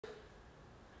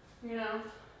You know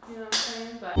what I'm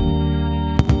saying? But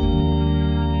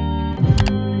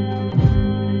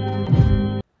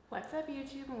what's up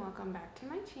YouTube, and welcome back to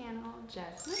my channel.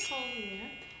 Jess here.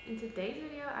 In today's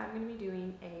video, I'm going to be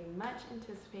doing a much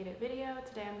anticipated video.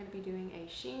 Today I'm going to be doing a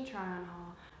SHEIN try on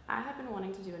haul. I have been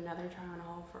wanting to do another try on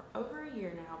haul for over a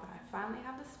year now, but I finally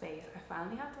have the space, I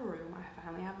finally have the room, I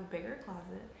finally have a bigger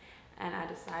closet, and I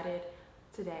decided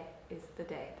today is the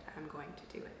day that I'm going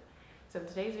to do it. So in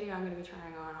today's video, I'm going to be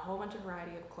trying on a whole bunch of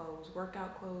variety of clothes,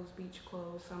 workout clothes, beach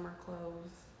clothes, summer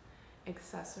clothes,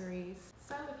 accessories.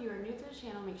 So if you are new to the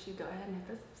channel, make sure you go ahead and hit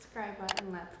the subscribe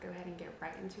button. Let's go ahead and get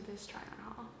right into this try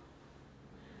on haul.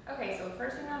 Okay, so the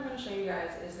first thing I'm going to show you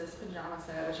guys is this pajama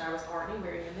set, which I was already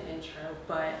wearing in the intro,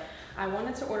 but I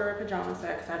wanted to order a pajama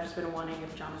set because I've just been wanting a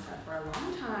pajama set for a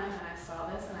long time, and I saw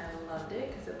this and I loved it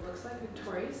because it looks like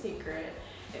Victoria's Secret.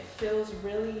 It feels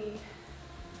really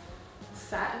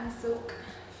satin silk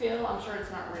feel. I'm sure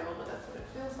it's not real, but that's what it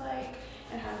feels like.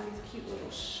 It has these cute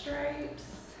little stripes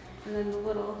and then the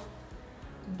little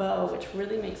bow, which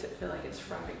really makes it feel like it's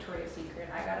from Victoria's Secret.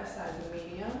 I got a size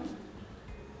medium,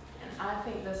 and I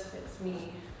think this fits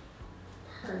me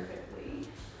perfectly.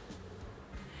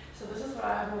 So this is what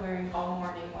I've been wearing all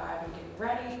morning while I've been getting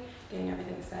ready, getting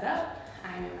everything set up.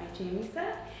 I'm in my jammy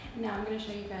set, and now I'm going to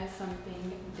show you guys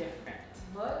something different.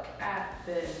 Look at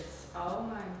this. Oh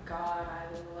my god, I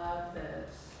love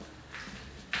this.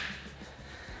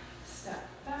 Step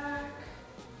back.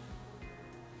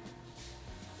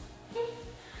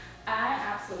 I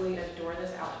absolutely adore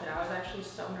this outfit. I was actually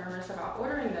so nervous about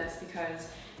ordering this because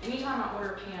anytime I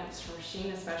order pants from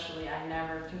SHEIN especially, I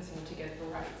never can seem to get the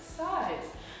right size.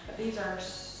 But these are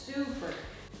super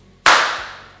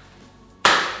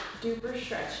duper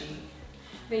stretchy.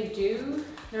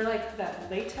 They're like that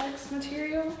latex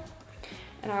material.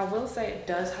 And I will say it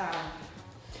does have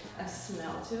a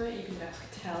smell to it. You can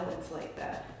just tell it's like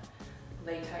that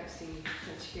latexy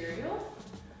material.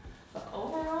 But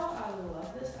overall, I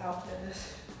love this outfit.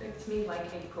 This fits me like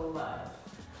a glove.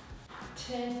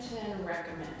 10/10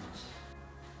 recommend.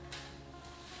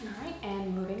 Alright,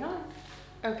 and moving on.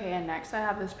 Okay, and next I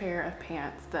have this pair of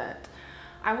pants that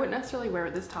I wouldn't necessarily wear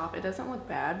with this top. It doesn't look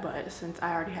bad, but since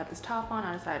I already had this top on,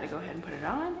 I decided to go ahead and put it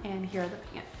on, and here are the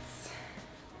pants.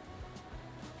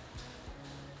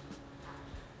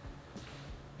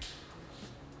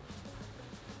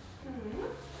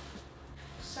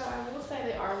 So I will say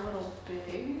they are a little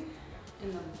big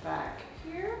in the back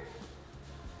here,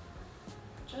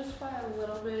 just by a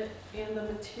little bit, and the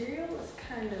material is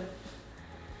kind of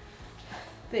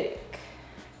thick.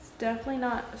 It's definitely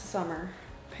not summer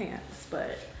pants,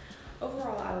 but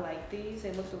overall I like these.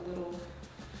 They looked a little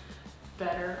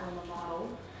better on the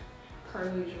model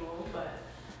per usual, but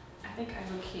I think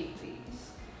I will keep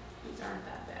these. These aren't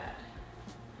that bad.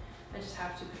 I just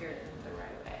have to pair them the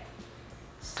right way.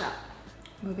 So,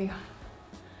 moving on.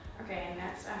 Okay, and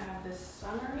next I have this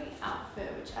summery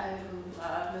outfit, which I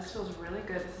love. This feels really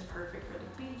good. This is perfect for the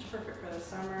beach, perfect for the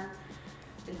summer.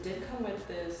 It did come with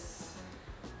this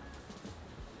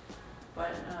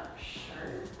button-up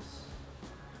shirt.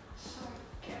 So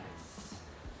I guess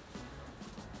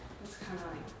it's kind of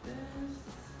like this.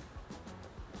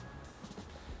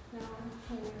 No,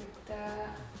 maybe like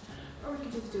that. Or we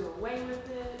could just do away with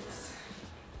it.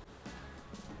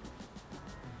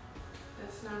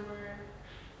 This number.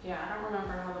 Yeah, I don't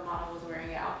remember how the model was wearing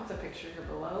it. I'll put the picture here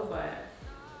below, but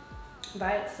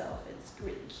by itself, it's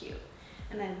really cute.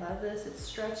 And I love this. It's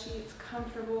stretchy, it's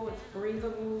comfortable, it's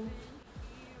breathable.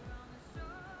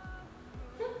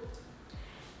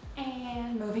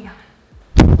 And moving on.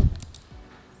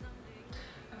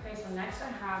 Okay, so next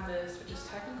I have this, which is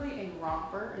technically a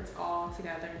romper. It's all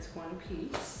together, it's one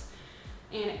piece.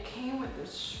 And it came with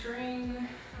this string,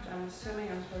 which I'm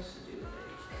assuming I'm supposed to do like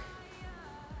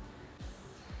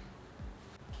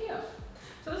cute.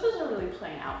 So this is a really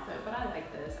plain outfit, but I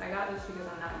like this. I got this because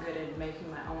I'm not good at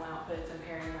making my own outfits and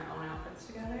pairing my own outfits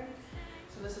together.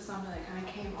 So this is something that kind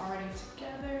of came already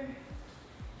together.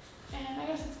 And I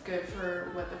guess it's good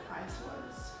for what the price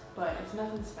was, but it's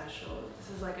nothing special. This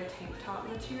is like a tank top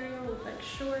material with like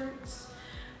shorts,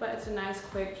 but it's a nice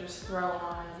quick just throw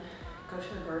on, go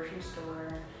to the grocery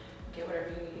store, get whatever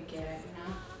you need to get,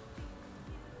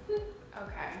 you know?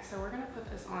 Okay, so we're gonna put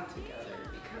this on together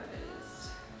because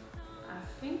I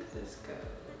think this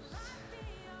goes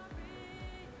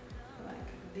like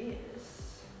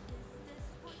this,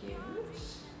 cute,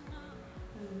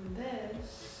 and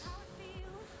this,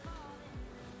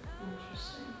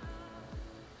 interesting.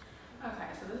 Okay,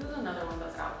 so this is another one of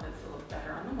those outfits that look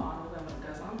better on the model than what it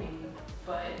does on me,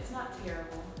 but it's not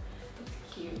terrible. It's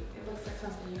cute. It looks like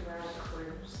something you'd wear on a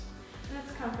cruise. And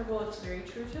it's comfortable, it's very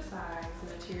true to size.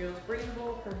 The material is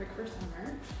breathable, perfect for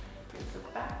summer. Here's the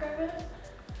back of it.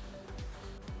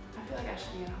 I feel like I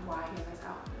should be in Hawaii in this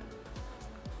outfit.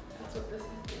 That's what this is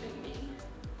giving me.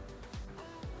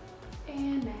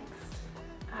 And next,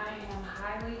 I am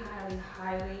highly, highly,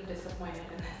 highly disappointed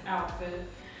in this outfit.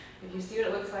 If you see what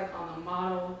it looks like on the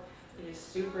model, it is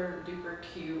super duper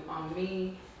cute. On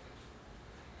me,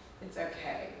 it's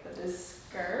okay. But this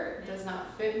skirt does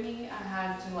not fit me. I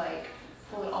had to like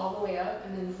pull it all the way up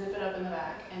and then zip it up in the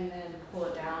back and then pull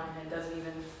it down, and it doesn't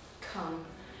even come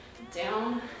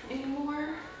down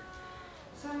anymore.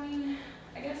 So I mean,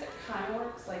 I guess it kind of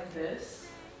works like this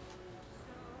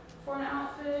for an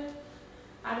outfit.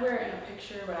 I'd wear it in a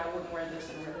picture, but I wouldn't wear this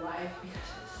in real life because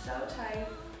it's so tight.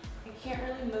 I can't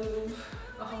really move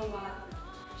a whole lot.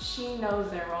 SHEIN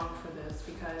knows they're wrong for this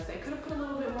because they could have put a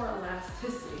little bit more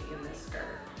elasticity in this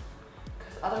skirt.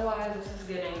 Because otherwise, this is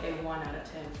getting a 1 out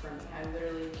of 10 for me. I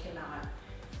literally cannot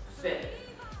fit it.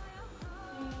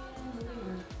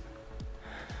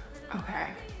 Okay.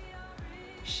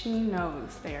 SHEIN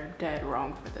knows they are dead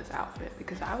wrong for this outfit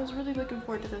because I was really looking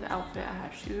forward to this outfit. I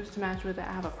have shoes to match with it,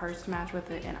 I have a purse to match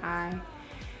with it, and I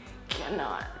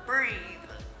cannot breathe.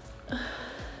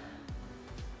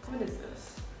 What is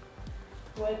this?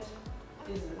 What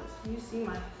is this? You see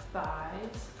my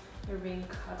thighs? They're being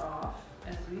cut off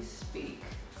as we speak.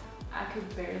 I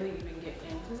could barely even get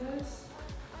into this.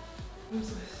 Comes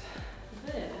with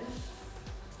this.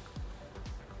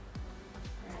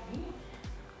 Right?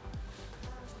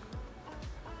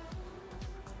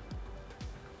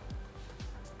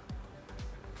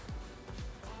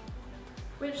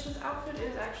 Which this outfit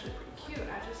is actually pretty cute.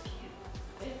 I just can't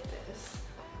fit this.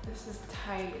 This is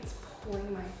tight. It's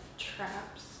pulling my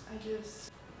traps.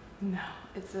 No,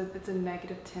 it's a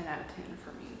negative 10 out of 10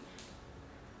 for me.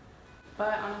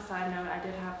 But on a side note, I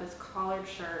did have this collared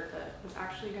shirt that was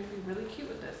actually going to be really cute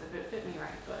with this if it fit me right,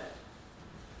 but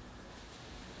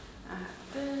I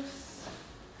have this.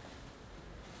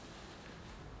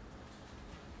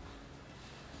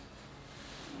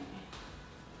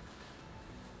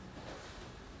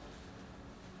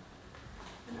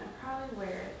 And I'd probably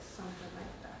wear it something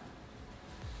like that.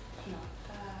 Not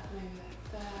that, maybe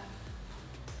like that.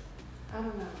 I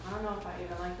don't know. I don't know if I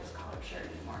even like this collared shirt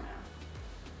anymore now.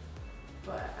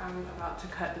 But I'm about to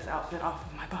cut this outfit off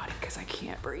of my body because I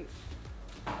can't breathe.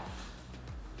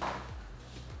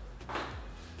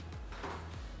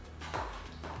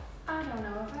 I don't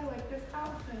know if I like this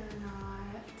outfit or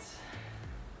not.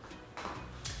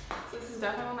 So this is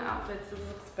definitely one of the outfits that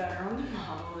looks better on the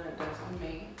model than it does on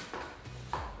me.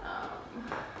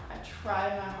 I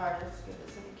tried my hardest to get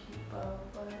this in a cute bow,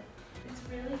 but it's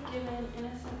really given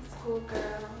innocent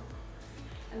schoolgirl.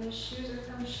 And the shoes are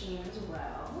from SHEIN as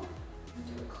well.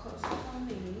 Do a close up on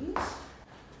these.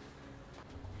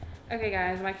 Okay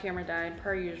guys, my camera died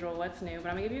per usual, what's new? But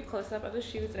I'm gonna give you a close up of the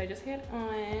shoes that I just had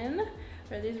on.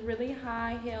 They're these really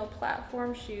high heel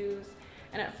platform shoes.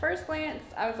 And at first glance,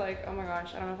 I was like, oh my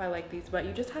gosh, I don't know if I like these, but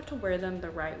you just have to wear them the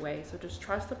right way. So just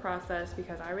trust the process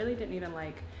because I really didn't even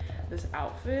like this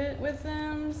outfit with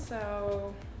them.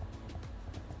 So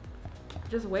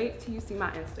just wait till you see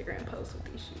my Instagram post with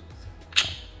these shoes.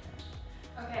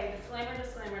 Okay, disclaimer,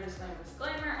 disclaimer, disclaimer,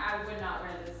 disclaimer. I would not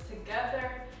wear this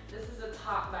together. This is a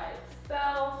top by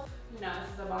itself. You know, this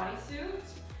is a bodysuit.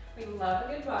 We love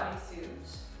a good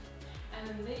bodysuit. And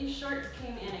then these shorts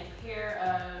came in a pair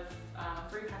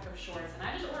of 3-pack of shorts. And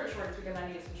I just ordered shorts because I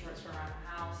needed some shorts for around the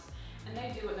house. And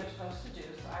they do what they're supposed to do,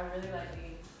 so I really like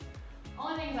these.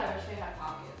 Only thing is I wish they had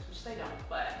pockets, which they don't,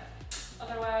 but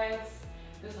otherwise,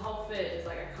 this whole fit is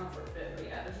like a comfort fit. But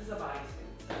yeah, this is a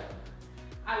bodysuit, so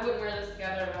I wouldn't wear this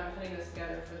together, but I'm putting this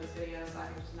together for this video so I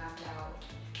can just knock it out.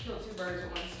 Kill 2 birds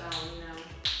with 1 stone, you know.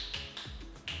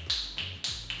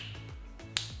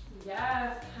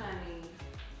 Yes, honey.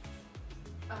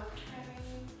 Okay.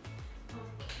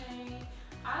 Okay.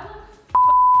 I look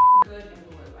good in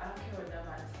blue. I don't care what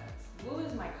nobody says. Blue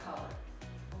is my color.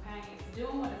 Okay? It's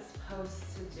doing what it's supposed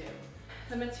to do.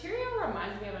 The material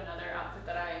reminds me of another outfit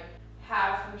that I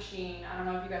have from SHEIN. I don't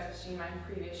know if you guys have seen my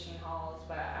previous SHEIN hauls,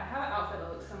 but I have an outfit that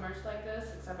looks so much like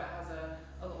this, except it has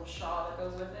a little shawl that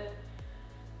goes with it.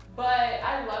 But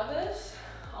I love this.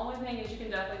 Only thing is you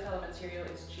can definitely tell the material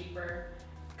is cheaper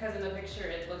because in the picture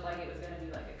it looked like it was going to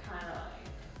be like a kind of like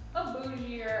a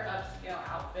bougier upscale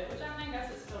outfit, which I mean, I guess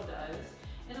it still does.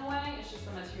 In a way, it's just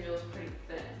the material is pretty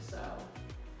thin, so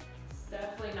it's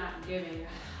definitely not giving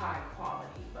high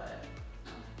quality, but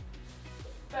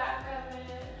back of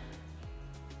it.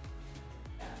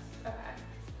 Yes, okay.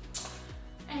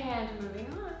 And moving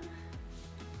on.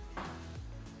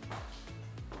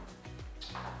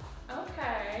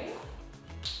 Okay.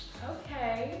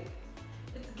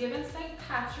 Given St.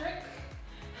 Patrick.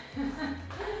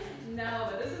 No,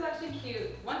 but this is actually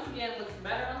cute. Once again, looks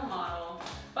better on the model,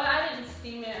 but I didn't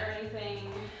steam it or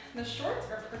anything. The shorts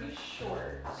are pretty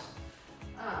short.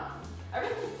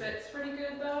 Everything fits pretty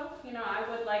good though. You know, I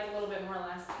would like a little bit more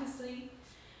elasticity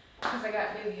because I got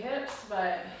big hips,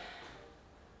 but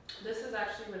this is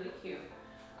actually really cute.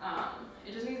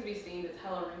 It just needs to be steamed. It's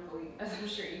hella wrinkly, as I'm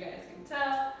sure you guys can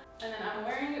tell. And then I'm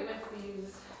wearing it with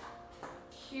these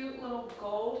cute little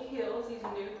gold heels, these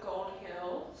nude gold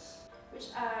heels, which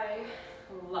I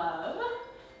love.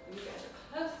 Give you guys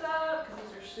a close up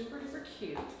because these are super duper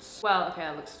cute. Well, okay,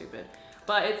 I look stupid,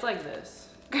 but it's like this.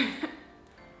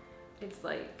 It's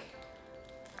like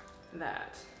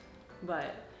that,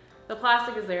 but the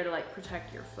plastic is there to like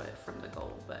protect your foot from the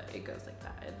gold, but it goes like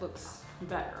that. It looks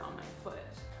better on my foot.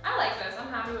 I like this. I'm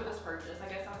happy with this purchase. I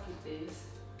guess I'll keep these.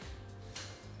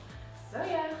 So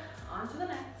yeah, on to the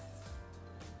next.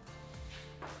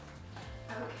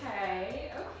 Okay.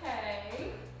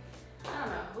 I don't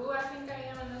know who I think I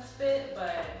am in this fit,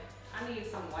 but I need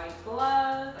some white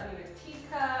gloves. I need a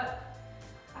teacup.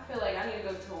 I feel like I need to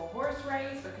go to a horse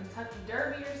race, a Kentucky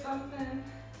Derby or something.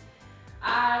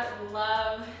 I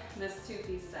love this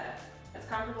two-piece set. It's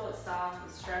comfortable, it's soft,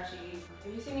 it's stretchy.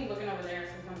 If you see me looking over there,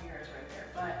 it's gonna come here, it's right there.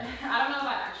 But I don't know if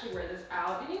I actually wear this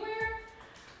out anywhere,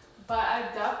 but I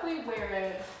definitely wear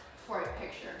it for a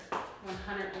picture, 100%.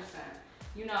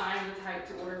 You know I'm the type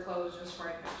to order clothes just for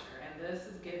a picture, and this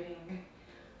is giving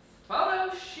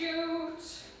photo shoot.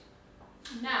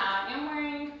 Now, I am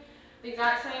wearing the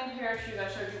exact same pair of shoes I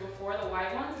showed you before, the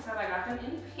white ones, except I got them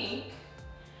in pink.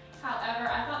 However,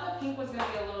 I thought the pink was gonna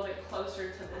be a little bit closer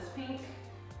to this pink.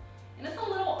 And it's a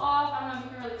little off, I don't know if you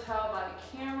can really tell by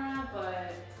the camera,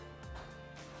 but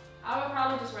I would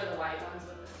probably just wear the white ones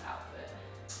with this outfit.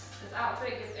 This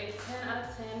outfit gets a 10 out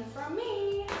of 10 from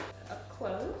me. Up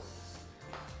close.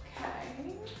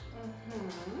 Okay.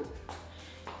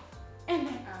 And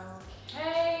then,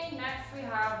 okay, next we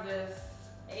have this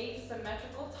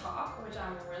asymmetrical top, which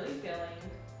I'm really feeling.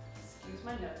 Excuse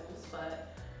my nipples,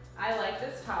 but I like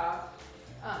this top.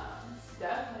 It's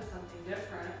definitely something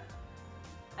different.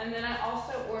 And then I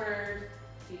also ordered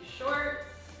these shorts.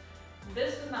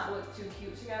 This does not look too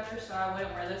cute together, so I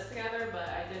wouldn't wear this together, but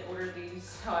I did order these,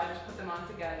 so I just put them on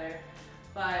together.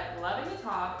 But loving the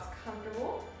top, it's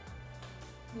comfortable,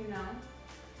 you know,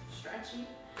 stretchy.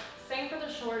 Same for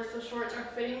the shorts. The shorts are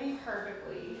fitting me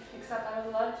perfectly, except I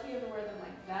would love to be able to wear them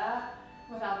like that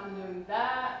without them doing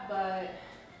that, but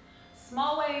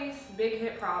small waist, big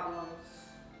hip problems.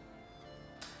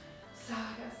 So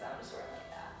I guess I'll just wear it like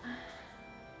that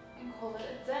and call it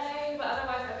a day, but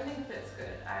otherwise everything fits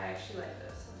good. I actually like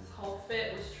this. And this whole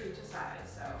fit was true to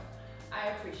size, so I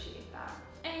appreciate that.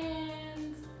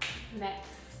 And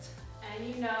next, and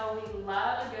you know we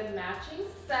love a good matching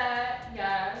set,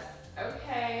 yes.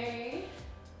 Okay,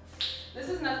 this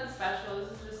is nothing special.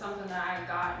 This is just something that I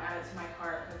got and added to my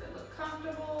cart because it looked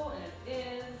comfortable, and it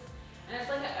is. And it's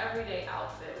like an everyday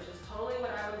outfit, which is totally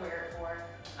what I would wear it for.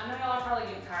 I know y'all are probably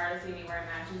getting tired of seeing me wearing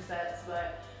matching sets,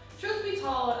 but truth be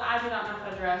told, I do not know how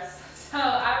to dress. So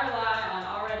I rely on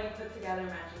already put together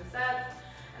matching sets,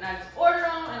 and I just order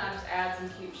them and I just add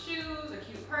some cute shoes, a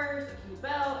cute purse, a cute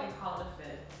belt, and call it a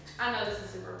fit. I know this is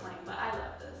super plain, but I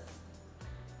love this.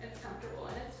 It's comfortable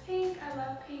and it's pink. I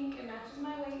love pink. It matches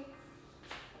my weight.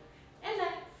 And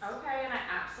next. Okay, and I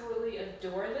absolutely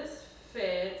adore this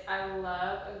fit. I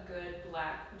love a good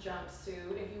black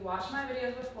jumpsuit. If you watched my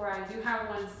videos before, I do have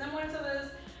one similar to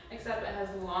this, except it has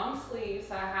long sleeves.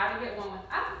 So I had to get one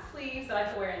without sleeves that I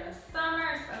could wear in the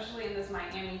summer, especially in this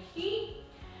Miami heat.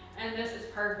 And this is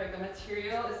perfect. The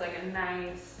material is like a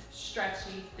nice,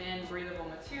 stretchy, thin, breathable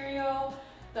material.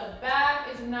 The back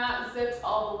is not zipped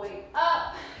all the way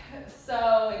up,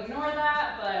 so ignore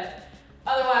that, but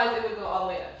otherwise it would go all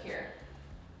the way up here.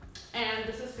 And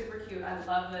this is super cute. I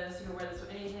love this. You can wear this with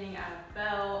anything. Add a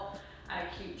belt, add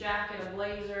a cute jacket, a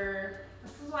blazer.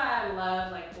 This is why I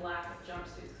love like black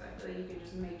jumpsuits, because I feel like you can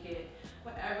just make it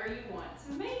whatever you want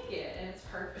to make it, and it's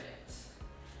perfect.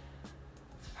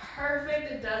 It's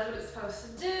perfect. It does what it's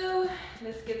supposed to do.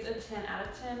 This gets a 10 out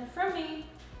of 10 from me.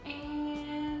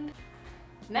 And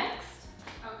next,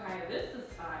 okay, this is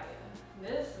fire.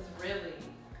 This is really,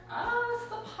 it's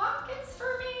the pockets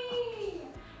for me.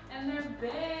 And they're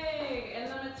big,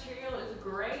 and the material is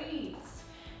great.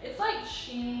 It's like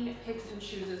SHEIN picks and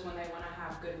chooses when they want to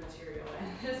have good material.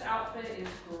 And this outfit is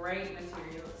great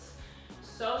material. It's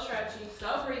so stretchy,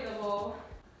 so breathable.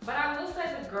 But I will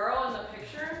say the girl in the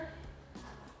picture,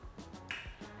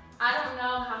 I don't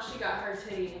know how she got her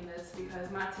titty in this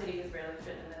because my titty is barely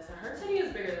fitting in this. And her titty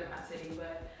is bigger than my titty,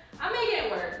 but I'm making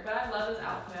it work, but I love this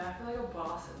outfit. I feel like a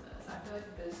boss in this. I feel like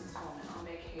a businesswoman on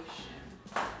vacation.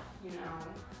 You know,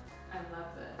 I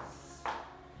love this.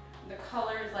 The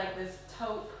color is like this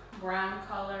taupe brown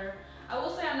color. I will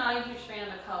say I'm not a huge fan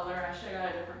of the color. I should have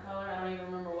got a different color. I don't even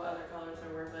remember what other colors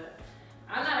there were, but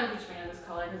I'm not a huge fan of this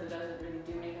color because it doesn't really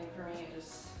do anything for me. It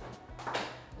just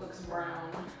looks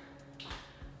brown.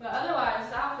 But otherwise,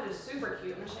 this outfit is super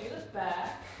cute. I'm gonna show you the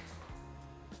back.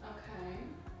 Okay.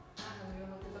 I haven't even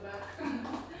looked at the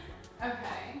back.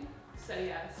 Okay. So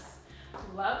yes,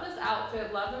 love this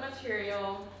outfit. Love the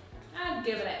material. I'd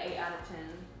give it an 8 out of 10.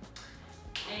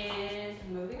 And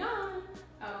moving on.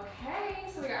 Okay,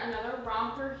 so we got another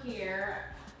romper here.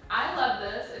 I love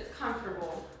this. It's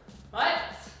comfortable,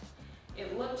 but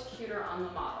it looked cuter on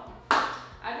the model.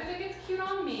 I do think it's cute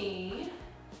on me,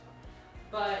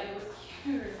 but it was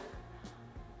cuter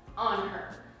on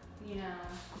her, you know.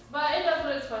 But it does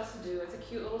what it's supposed to do. It's a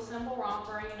cute little simple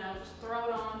romper, you know, just throw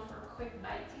it on for a quick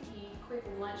bite to eat, quick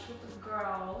lunch with the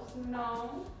girls, you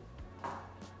know.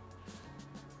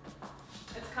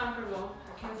 It's comfortable,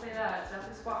 I can't say that. It's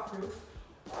definitely squat proof,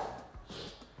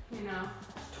 you know,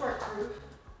 twerk proof,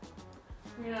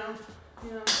 you know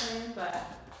what I'm saying? But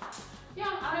yeah,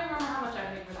 I don't even remember how much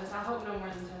I paid for this. I hope no more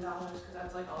than $10 because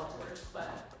that's like all it's worth, but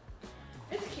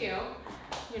it's cute,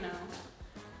 you know.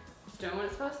 It's doing what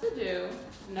it's supposed to do.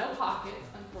 No pockets,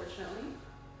 unfortunately.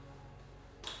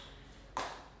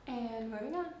 And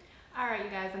moving on. Alright,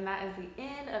 you guys, and that is the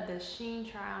end of the SHEIN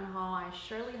try-on haul. I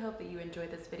surely hope that you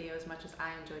enjoyed this video as much as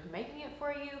I enjoyed making it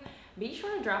for you. Be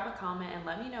sure to drop a comment and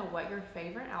let me know what your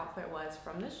favorite outfit was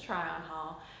from this try-on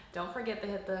haul. Don't forget to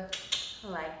hit the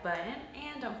like button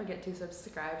and don't forget to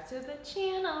subscribe to the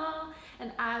channel.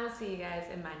 And I will see you guys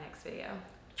in my next video.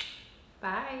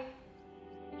 Bye!